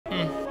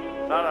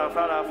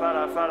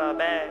Fada,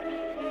 bag.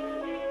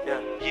 Yeah.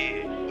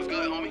 What's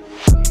good, homie?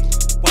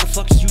 Why the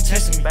fuck is you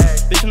texting me?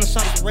 Bitch, on the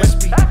sauce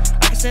recipe.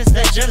 I can sense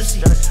that jealousy.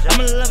 I'm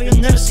in love you'll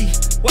never see.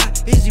 Why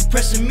is you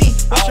pressing me?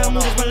 Watch y'all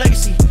move my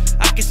legacy.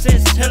 I can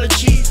sense hella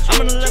cheese. I'm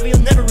in a level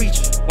you'll never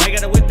reach. Why you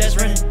got a whip that's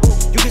running?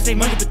 You can say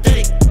money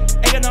pathetic.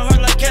 Ain't got no heart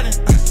like Kevin.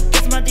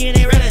 Guess my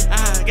DNA relevant.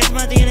 Guess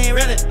my DNA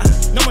relevant.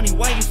 No money,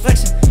 why you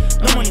flexing?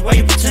 No money, why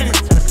you pretending?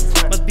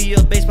 Must be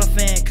a baseball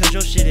fan, cause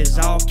your shit is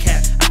all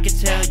cap. I can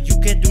tell you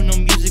can't do no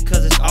music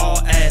cause it's all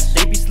ass.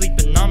 They be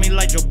sleeping on me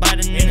like Joe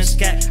Biden in a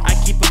scat. I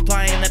keep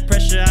applying that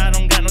pressure, I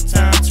don't got no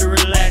time to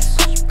relax.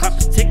 Clock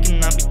is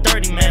ticking, I'll be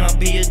 30, man, I'll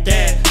be a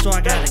dad. So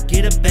I gotta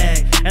get a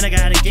bag, and I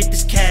gotta get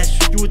this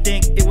cash. You would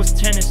think it was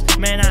tennis,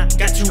 man, I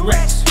got 2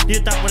 racks. Need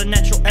a thought with a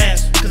natural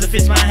ass, cause it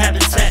fits my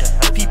habitat.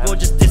 People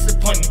just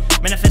disappoint me,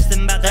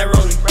 manifesting about that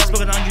rolling.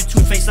 Spoken on you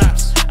 2 face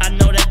ops, I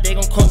know that they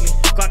gon' quote me.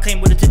 Glock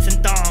came with a tits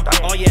and thong,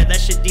 oh yeah, that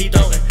shit deep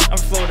throwing. I'm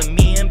for the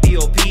me and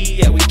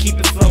B.O.P., yeah, we keep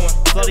it flowing.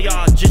 Flow to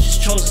y'all,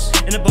 just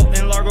chosen, in a boat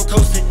in Largo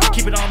coasting.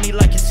 Keep it on me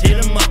like it's hit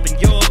 'em up, and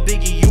you're a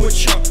biggie, you a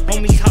chump.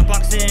 Homies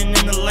hotboxing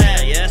in the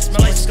lab, yeah,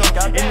 smell like skunk.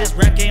 In this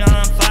rack game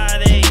on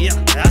 5A, yeah,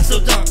 that's so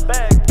dumb.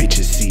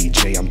 Bitches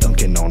CJ, I'm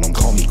dunking on them,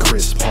 call me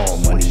Chris Paul.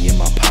 Money in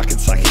my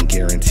pockets, I can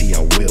guarantee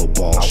I will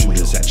ball.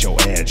 Shooters at your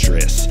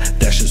address,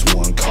 that's just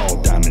one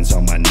call. Diamonds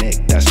on my neck,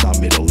 that's not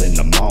middle in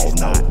the mall.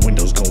 No,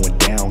 windows going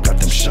down, got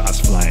them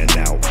shots flying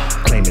out.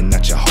 Claiming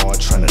that you're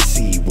hard, trying to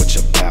see what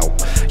you're about.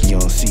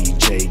 Young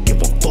CJ,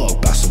 give a fuck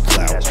about some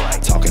clout.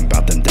 Talking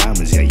about them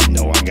diamonds, yeah, you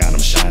know I got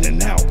them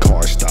shining out.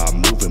 Cars start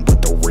moving,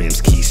 but the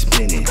rims keep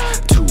spinning.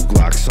 2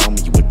 Glocks on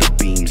me with the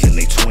beams and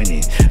they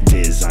twinning.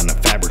 Viz on the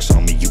fabrics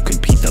on me, you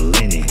compete the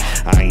linen.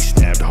 I ain't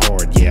snapped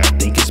hard, yeah, I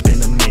think it's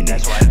been a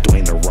minute.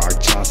 Dwayne the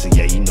Rock Johnson,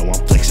 yeah, you know I'm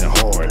flexing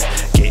hard.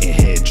 Getting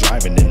head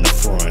driving in the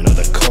front of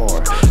the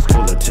car.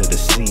 Pull up to the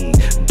scene,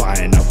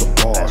 buying out the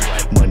bar.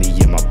 Money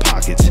in my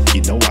pockets,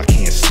 you know I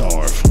can't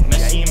starve.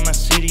 Messy in my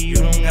city, you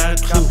don't got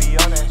a clue.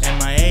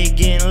 MIA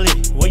getting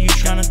lit, what you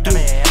tryna do?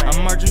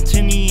 I'm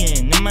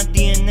Argentinian, in my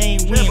DNA,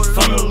 we ain't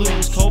fun to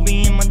lose.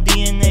 Kobe in my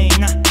DNA,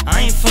 nah,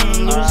 I ain't fun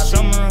to lose.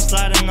 Summer, I'm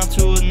sliding off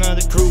to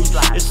another cruise.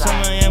 It's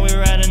summer, yeah, we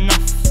riding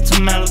off to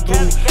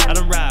Malibu. I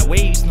don't ride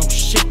waves, no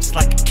shit, it's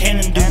like a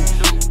cannon do.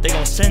 They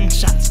gon' send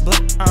shots,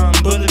 but I'm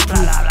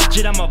bulletproof.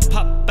 Shit, I'ma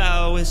pop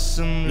out with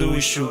some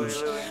Louis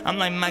shoes. I'm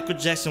like Michael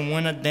Jackson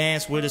when I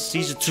dance with a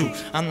seizure too.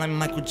 I'm like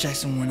Michael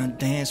Jackson when I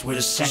dance with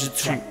a seizure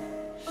too.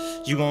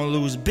 You gon'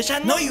 lose, bitch, I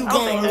know you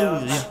gon'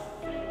 lose, yeah.